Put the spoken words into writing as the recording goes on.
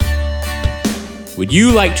Would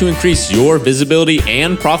you like to increase your visibility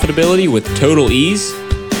and profitability with total ease?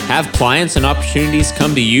 Have clients and opportunities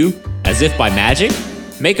come to you as if by magic?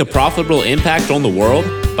 Make a profitable impact on the world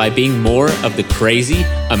by being more of the crazy,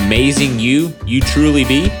 amazing you truly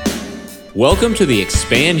be? Welcome to the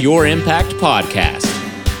Expand Your Impact podcast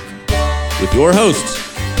with your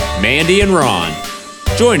hosts, Mandy and Ron.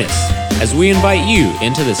 Join us as we invite you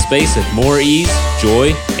into the space of more ease,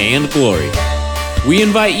 joy, and glory. We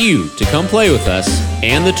invite you to come play with us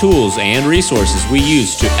and the tools and resources we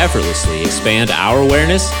use to effortlessly expand our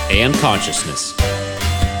awareness and consciousness.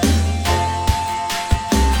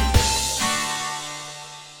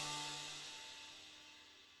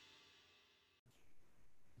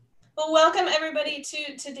 Well, welcome everybody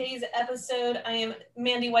to today's episode. I am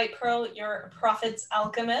Mandy White Pearl, your Profits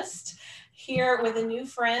Alchemist, here with a new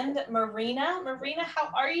friend, Marina. Marina,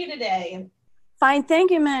 how are you today? Fine,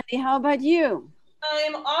 thank you, Mandy. How about you?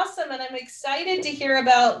 I'm awesome, and I'm excited to hear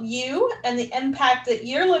about you and the impact that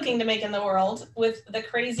you're looking to make in the world with the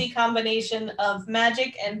crazy combination of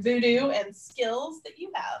magic and voodoo and skills that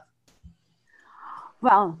you have.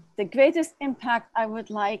 Well, the greatest impact I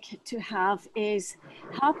would like to have is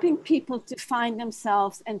helping people to find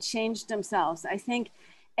themselves and change themselves. I think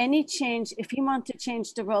any change, if you want to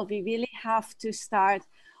change the world, we really have to start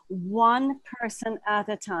one person at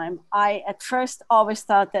a time. I at first always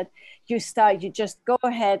thought that you just go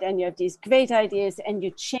ahead and you have these great ideas and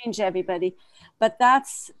you change everybody, but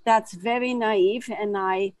that's very naive. And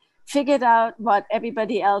I figured out what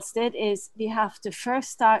everybody else did is we have to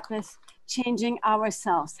first start with changing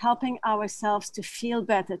ourselves, helping ourselves to feel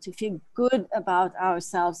better, to feel good about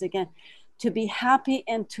ourselves again, to be happy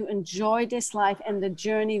and to enjoy this life and the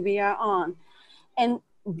journey we are on. And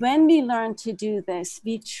when we learn to do this,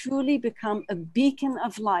 we truly become a beacon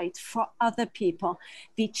of light for other people.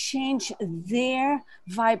 We change their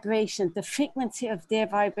vibration, the frequency of their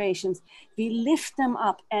vibrations. We lift them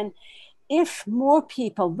up. And when more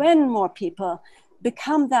people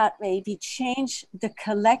become that way, we change the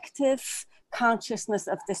collective consciousness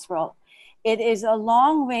of this world. It is a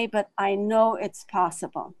long way, but I know it's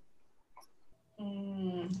possible.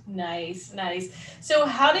 Nice. So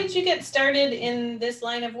how did you get started in this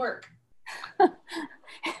line of work?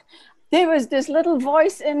 There was this little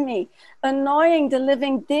voice in me, annoying the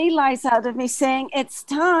living daylights out of me, saying, it's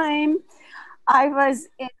time. I was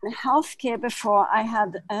in healthcare before. I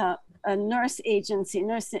had a nurse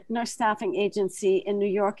staffing agency in New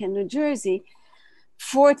York and New Jersey,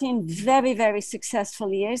 14 very, very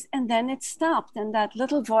successful years. And then it stopped. And that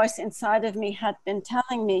little voice inside of me had been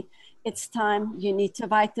telling me, it's time, you need to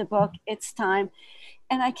write the book, it's time.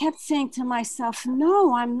 And I kept saying to myself,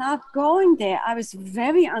 no, I'm not going there. I was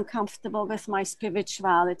very uncomfortable with my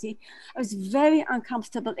spirituality. I was very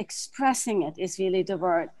uncomfortable expressing it, is really the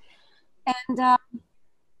word. And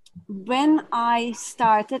when I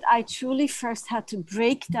started, I truly first had to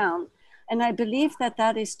break down. And I believe that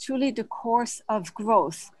that is truly the course of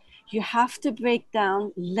growth. You have to break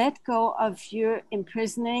down, let go of your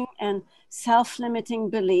imprisoning and self-limiting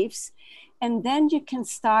beliefs, and then you can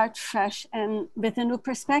start fresh and with a new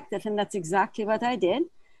perspective. And that's exactly what I did.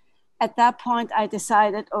 At that point, I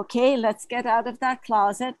decided, okay, let's get out of that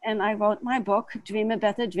closet. And I wrote my book, Dream a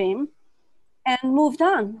Better Dream, and moved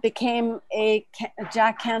on, became a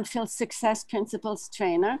Jack Canfield Success Principles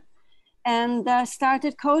trainer, and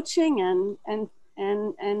started coaching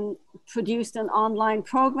and produced an online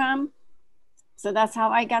program. So that's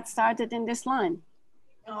how I got started in this line.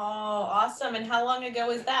 Oh, awesome. And how long ago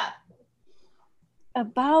was that?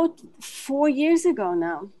 About 4 years ago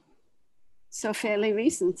now. So fairly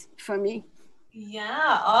recent for me.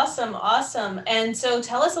 Yeah, awesome. And so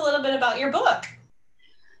tell us a little bit about your book.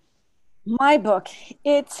 My book,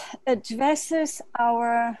 it addresses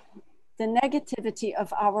the negativity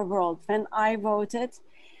of our world. When I wrote it,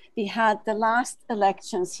 we had the last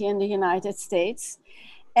elections here in the United States,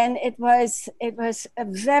 and it was a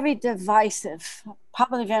very divisive,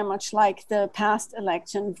 probably very much like the past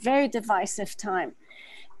election, very divisive time.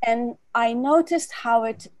 And I noticed how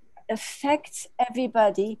it affects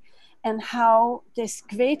everybody and how this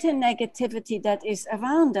greater negativity that is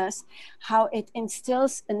around us, how it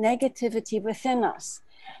instills a negativity within us.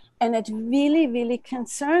 And it really, really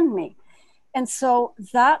concerned me. And so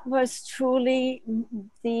that was truly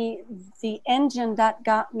the engine that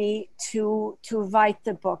got me to write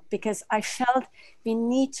the book, because I felt we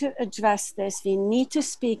need to address this. We need to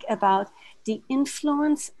speak about the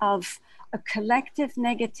influence of a collective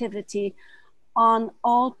negativity on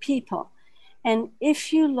all people. And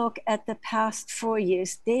if you look at the past 4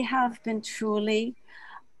 years, they have been truly,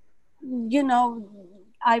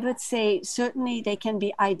 I would say certainly they can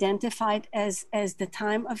be identified as the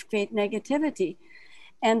time of great negativity.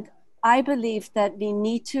 And I believe that we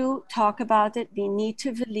need to talk about it, we need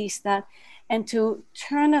to release that, and to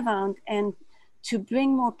turn around and to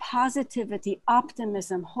bring more positivity,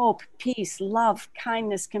 optimism, hope, peace, love,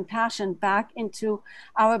 kindness, compassion back into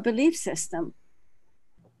our belief system.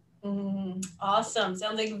 Awesome.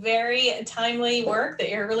 Sounds like very timely work that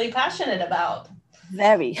you're really passionate about.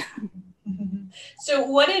 Very. So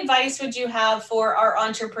what advice would you have for our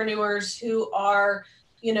entrepreneurs who are,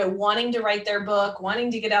 wanting to write their book,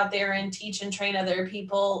 wanting to get out there and teach and train other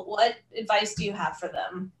people? What advice do you have for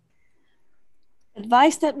them?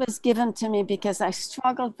 Advice that was given to me because I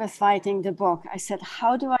struggled with writing the book. I said,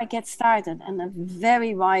 how do I get started? And a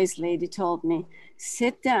very wise lady told me,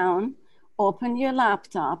 sit down, open your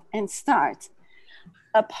laptop and start.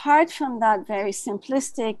 Apart from that very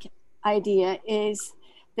simplistic idea is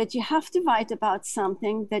that you have to write about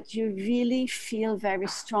something that you really feel very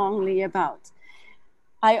strongly about.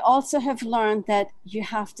 I also have learned that you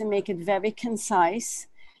have to make it very concise.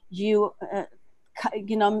 The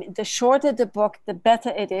shorter the book, the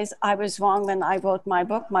better it is. I was wrong when I wrote my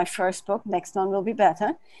book, my first book, next one will be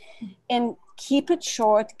better. And keep it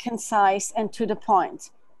short, concise, and to the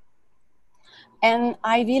point. And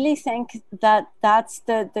I really think that that's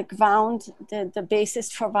the ground, the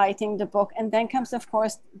basis for writing the book. And then comes, of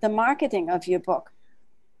course, the marketing of your book,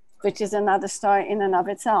 which is another story in and of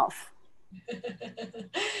itself.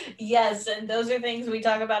 Yes, and those are things we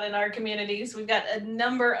talk about in our communities. We've got a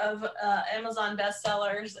number of Amazon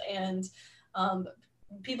bestsellers and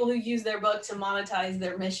people who use their book to monetize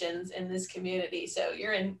their missions in this community. So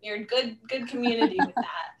you're in good community with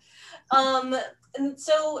that. And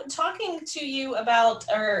so talking to you about,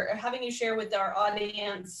 or having you share with our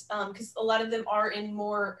audience, because a lot of them are in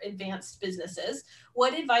more advanced businesses,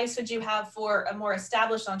 what advice would you have for a more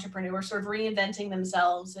established entrepreneur sort of reinventing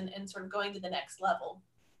themselves and sort of going to the next level?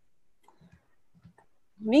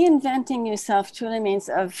 Reinventing yourself truly means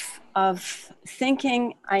of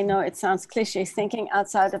thinking, I know it sounds cliche, thinking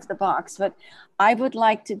outside of the box. What I would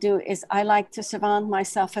like to do is I like to surround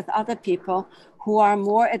myself with other people who are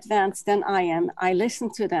more advanced than I am. I listen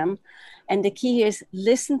to them. And the key is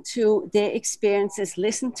listen to their experiences,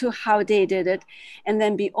 listen to how they did it, and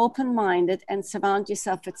then be open-minded and surround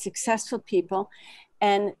yourself with successful people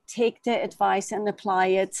and take their advice and apply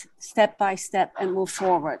it step by step and move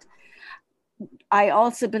forward. I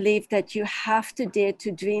also believe that you have to dare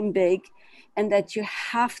to dream big and that you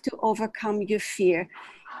have to overcome your fear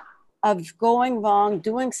of going wrong,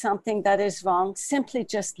 doing something that is wrong. Simply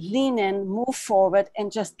just lean in, move forward,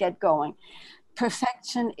 and just get going.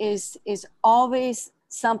 Perfection is always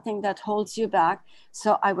something that holds you back.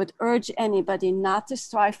 So I would urge anybody not to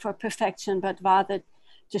strive for perfection, but rather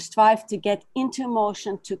to strive to get into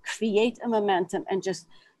motion, to create a momentum, and just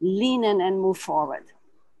lean in and move forward.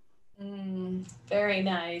 Very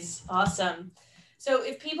nice. Awesome. So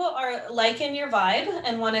if people are liking your vibe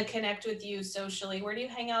and want to connect with you socially, where do you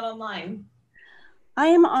hang out online? I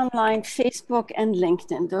am online, Facebook and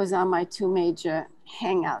LinkedIn. Those are my two major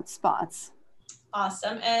hangout spots.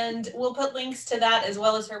 Awesome. And we'll put links to that as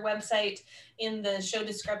well as her website in the show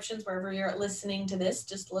descriptions, wherever you're listening to this.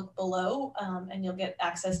 Just look below and you'll get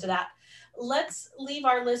access to that. Let's leave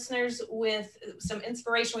our listeners with some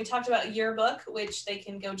inspiration. We talked about your book, which they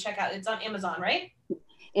can go check out. It's on Amazon, right?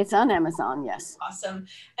 It's on Amazon, yes. Awesome.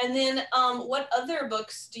 And then what other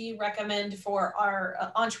books do you recommend for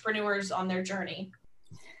our entrepreneurs on their journey?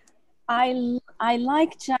 I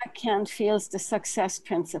like Jack Canfield's The Success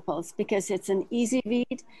Principles because it's an easy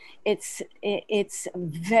read. It's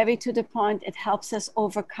very to the point. It helps us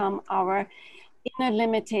overcome our inner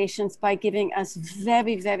limitations by giving us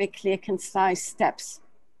very, very clear, concise steps.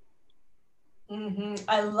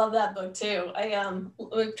 I love that book too. I've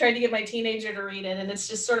tried to get my teenager to read it, and it's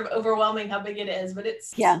just sort of overwhelming how big it is, but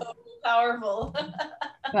it's so powerful.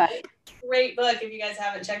 Right. Great book. If you guys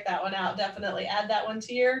haven't checked that one out, definitely add that one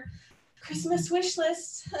to your Christmas wish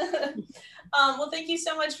list. Well, thank you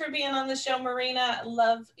so much for being on the show, Marina.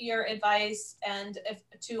 Love your advice. And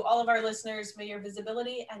to all of our listeners, may your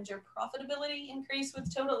visibility and your profitability increase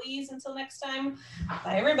with total ease. Until next time,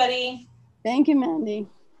 bye everybody. Thank you, Mandy.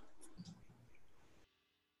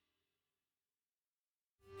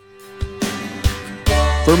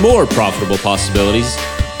 For more profitable possibilities,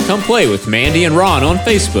 come play with Mandy and Ron on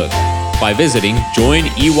Facebook by visiting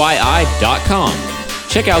joineyy.com.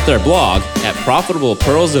 Check out their blog at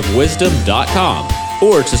profitablepearlsofwisdom.com,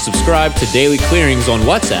 or to subscribe to Daily Clearings on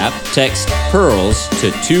WhatsApp, text PEARLS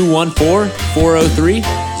to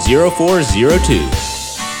 214-403-0402.